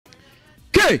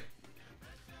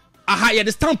aha ye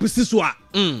the stamp siswa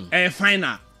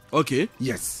final okay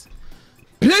yes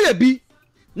player bi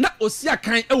na osia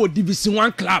kan e wo division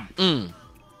 1 club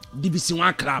division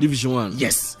 1 club division 1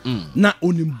 yes na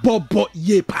onimbobo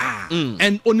ye pa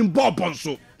and onimbobo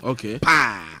nso okay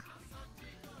pa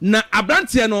na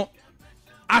abrante no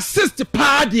assist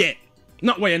pa de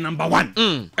na we number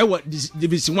 1 e wo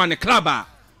division 1 club a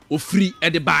ofri e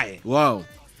de buy wow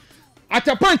at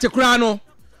a point kra no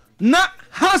na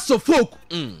House of Folk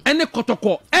ene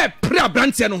Kotoko e pre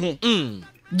abrante no ho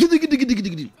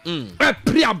gidi e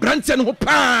pre abrante no ho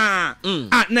pa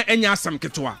na enya asam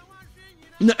ketwa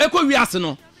na ekọ wiase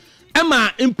no e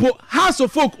ma impo House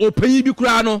of Folk opanyi bi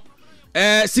kra no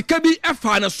sika bi e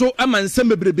fa na so e ma nsem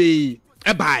bebrebe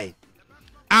e bai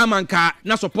amanka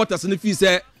na supporters no fi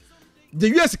se the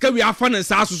US ka we afa na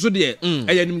nsa asoso de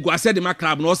e nim guase de ma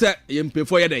club no se e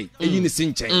mpefo ye dai e yi ni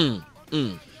sinchen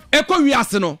ekọ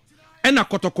wiase no e na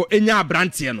Kotoko enya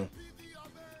abrante no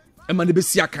e ma ne be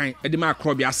si akan e de ma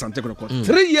akro bi Asante Kotoko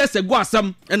 3 years ago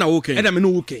asam e na woken e na me no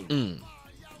woken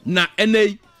na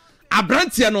enei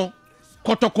abrante no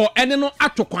Kotoko ene no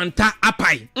atokwanta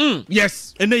apai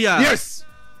yes ene ya yes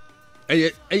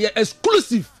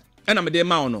exclusive ena me de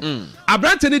ma no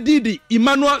abrante ne didi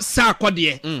Emmanuel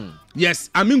Sarkodie yes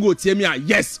amingo tiemi a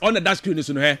yes on the screen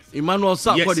so no he Emmanuel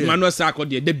Sarkodie yes Emmanuel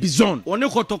Sarkodie the Bison one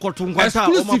Kotoko tunkwata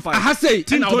exclusive ahasei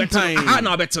Tinton time aha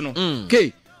na obete no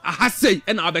okay ahasei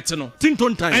ena obete no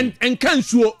Tinton time en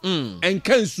kansuo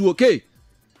okay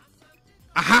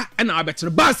aha ena obete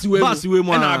no basi we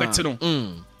mu ena obete no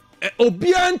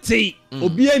obianti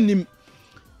obianim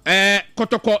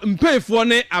Kotoko mpefo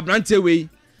ne abrante we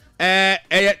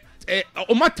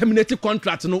o ma terminate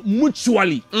contract no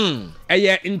mutually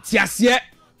eye ntiase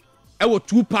e wo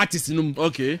two parties no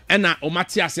okay na o ma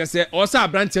tiase se o sa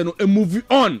abrante no move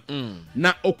on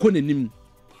na okonenim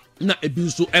na ebi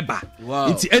nso eba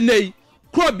nti enei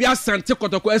Krobia Asante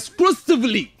Kotoko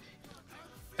exclusively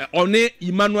one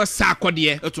Emmanuel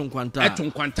Sarkodie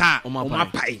etunkwanta o ma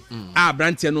pai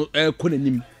abrante no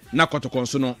konenim na Kotoko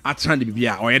nso no atrande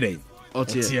bibia o ye dey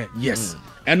otie yes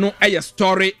eno eye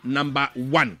story number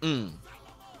 1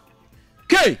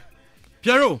 okay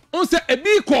Piero on se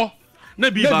ebiko na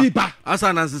biba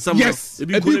asa na nsesam yes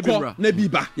ebiko na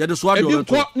biba ye de so ade o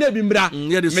ebiko na bimbra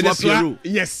ye de so Piero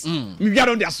yes mi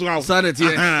wiado de aso sanity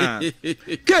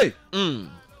okay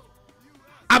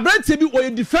abrante bi o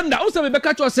defender o se be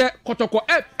ka cho se Kotoko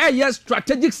yes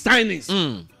strategic signings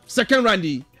second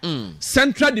round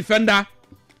central defender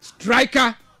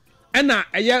striker and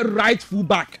a right full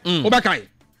back obakai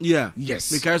yeah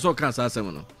yes because so can say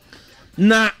no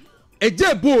na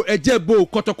ejebo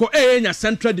Kotoko enya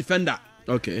central defender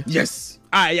okay yes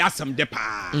yasam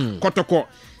depa Kotoko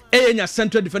enya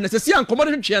central defender se si ankomo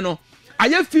de hwe no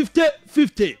aye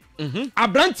 50-50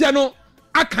 abrante no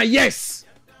aka yes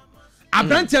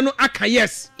abrante no aka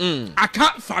yes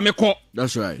aka fameko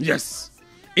that's right yes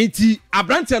enti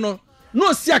abrante no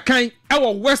si akan e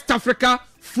wo West Africa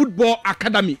Football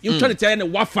Academy in trying to tell you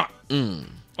wafa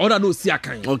or no si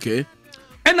akan okay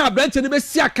and abrante ne be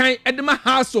si akan e de ma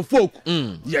House of Folk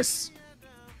yes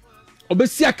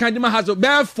obesi akan de ma House of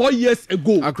 4 years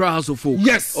ago Accra House of Folk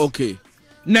yes okay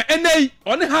na enei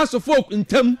on House of Folk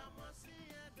intem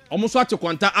omuso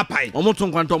atokwanta apai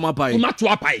omotonkwanta omapai omato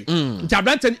apai nti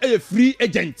abrante ne e free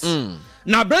agent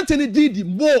na abrante ne didi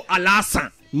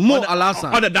Alhassan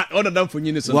other than for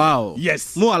you so wow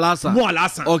yes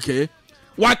Alhassan okay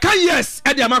waka yes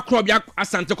e de ma Krobia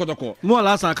Asante Kotoko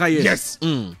Alhassan ka yes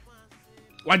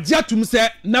wadia tum se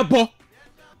nabo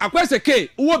akwese ke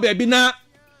wo baby na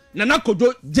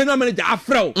kodo general manager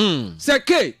afrel se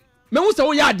ke me hu se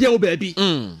wo ya ade wo baby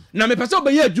na me pese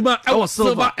obeya adwuma e wo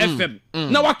Silver FM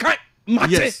na waka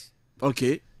mate yes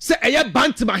okay se eye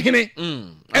bantima hene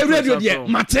e radio de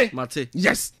mate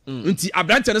yes nti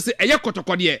abrante no se eye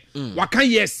Kotoko de waka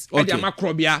yes e de ma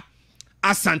Krobia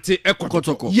Asante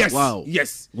Kotoko yes wow.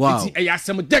 yes wow. Iti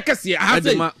ayasem dekase aha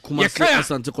say ye kaya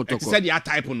Asante Kotoko said ya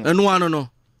type no eno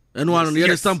ano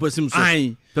ye stamp asim so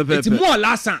pepe iti mo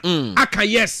Alhassan aka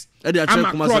yes e de acha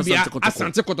Krobia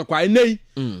Asante Kotoko enei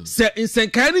se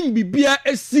insenkan ni bibia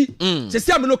esi se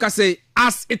se ameno ka say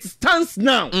as it stands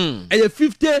now e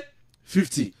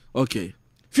 50-50 okay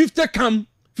 50 come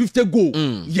 50 go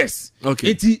yes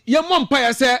okay iti ye mo mpa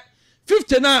ya say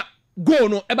 50 na go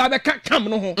no e ba be kam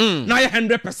no ho na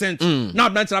 100% na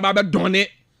branch na ba be donne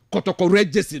Kotoko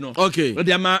register no okay no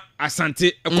dey ma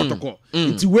Asante Kotoko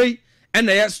it way and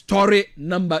story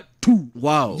number 2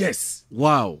 wow yes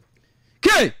wow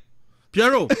okay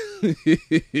Piero.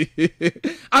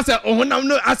 I said, oh,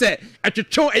 no, I said, at your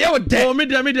show, I would tell me,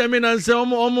 and say,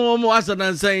 Asante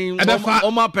and saying,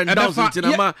 up and down, say,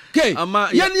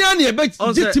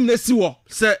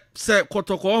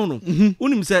 Kotoko,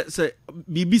 Unim say,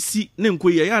 BBC,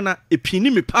 Nemquia, Yana, a pinny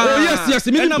me pa. Oh, yes,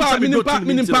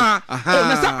 minimpa.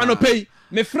 Oh, no pay.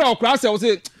 Me frau cross, I was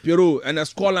a Piero and a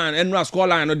scholar and a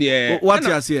scholar, and the what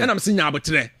I see, and I'm seeing about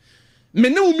today. Me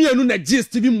no me no na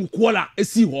gist bi mukola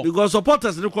esi ho because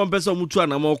supporters no compensate mutu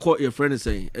na mo call your friend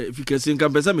saying if you can see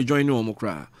compensate me join you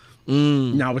kra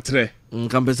nya wotre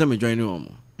compensate me join you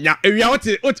nya ewia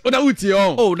wote oda wuti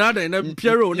o oh na den na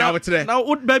Piero na wotre na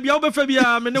baby a obefa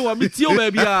bia me ne wa metio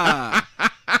baby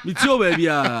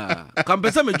a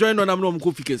compensate me join na mo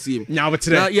ko fikesi nya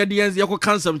wotre na ye de ye ko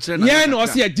cancel kire na ye na o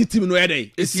se ye gitim no ye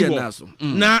dey esi ho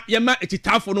na ye ma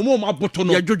etitafo no mo aboto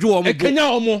no ye dwojo o mo ekenya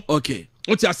o mo okay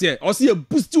what you say o se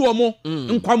boost wo mo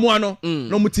nkwamo ano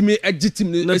no mutimi agitim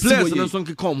ne esi wo so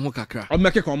nkekom ho kakra o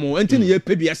meke kom ho enti ne ye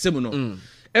pe bia sem no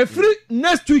every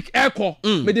next week echo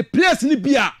me the place ni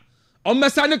bia o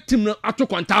mesa ne team no ato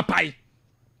kwanta pai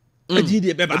adi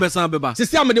de beba se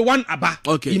se me the one aba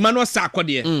Emmanuel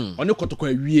Sakode o ne Kotoko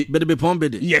awie be de pon be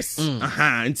de yes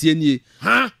enti enie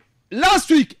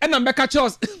last week and I'm back at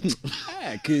yours.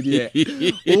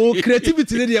 Oh,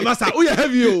 creativity lady massa. Oh, you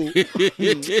have you.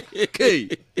 Okay.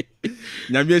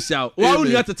 Nyame shout. Wa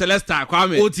uni at Telesta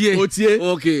kwame. Otie.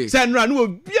 Okay. Say no no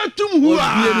biatum hu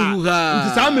a.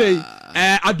 Nti samre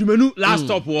adumenu last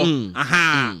stop wo. On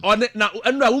na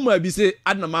enu a woman bi say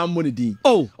adna ma money din.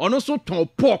 Oh, ono so ton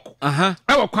pork. E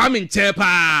wo kwame nche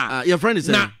pa. Your friend is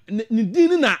na ni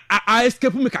din na I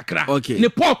escape me kakra. Ne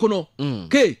pork no.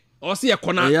 Okay. O se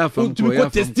ekona untumi ko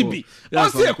testi bi o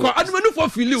se ekwa adumanu for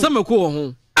feel se me ko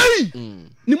ho ai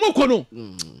ni moko no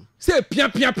se pia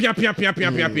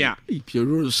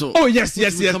Piero so oh yes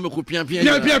se me ko pia guy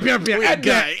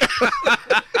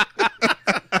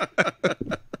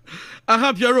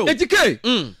aha Piero etike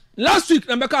last week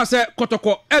na beka say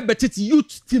Kotoko ebetiti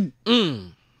youth team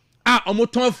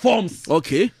omoton forms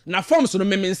okay na forms no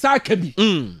memensa aka bi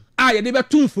ye de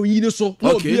betum fo yi ni so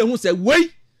no bi ehun say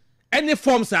wei any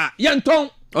forms are yenton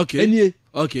okay any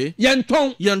okay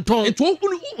yenton it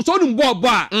so no boy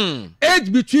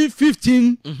age between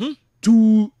 15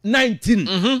 to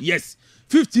 19 yes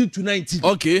 15 to 19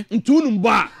 okay into no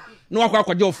boy no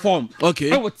akwa your form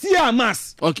okay oh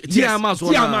TMAS okay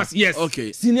TMAS yes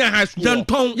okay senior high school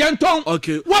yenton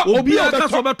okay what obi aka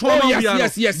so beton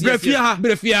yes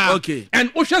brefia okay and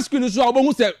osha school so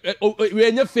obo say we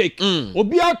enya fake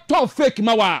obi atọ fake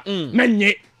ma wa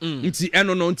menye nti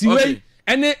eno no nti we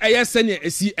ene eyese ne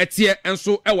esi etie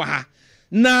enso ewa ha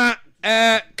na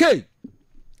ke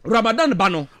Ramadan ba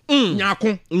no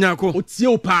nyako otie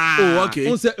opa oh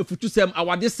okay on se efutu sem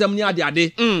awade sem ni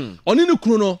ade oni ne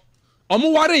kunu no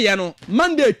omo ware ye no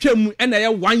Monday twam ena ye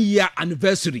 1 year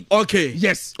anniversary okay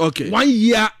yes okay 1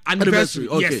 year anniversary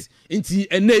okay yes nti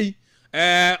enei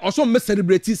also me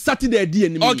celebrate Saturday di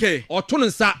enimi okay oto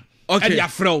nsa okay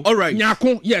all right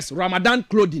nyako yes Ramadan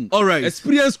clothing all right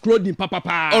experience clothing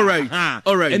papa all right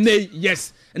enei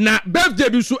yes na birthday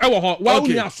bi so ewo ho wa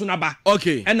uni asonaba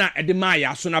okay ena edema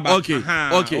ya asonaba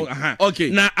okay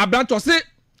na abranto se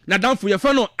na danfo ye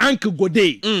fe no Uncle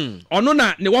Gode ono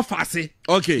na ne wo faase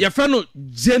okay ye fe no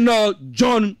General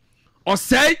John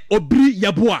Osei Obri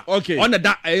Yabua on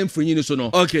that mfonyini so no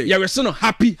okay ye wese no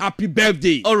happy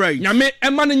birthday all right nyame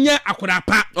ema no nye akoda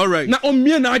pa all right na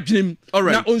omie na adwenem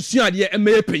na onsuade e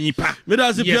ema panyipa me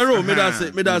da se Piero me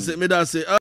da se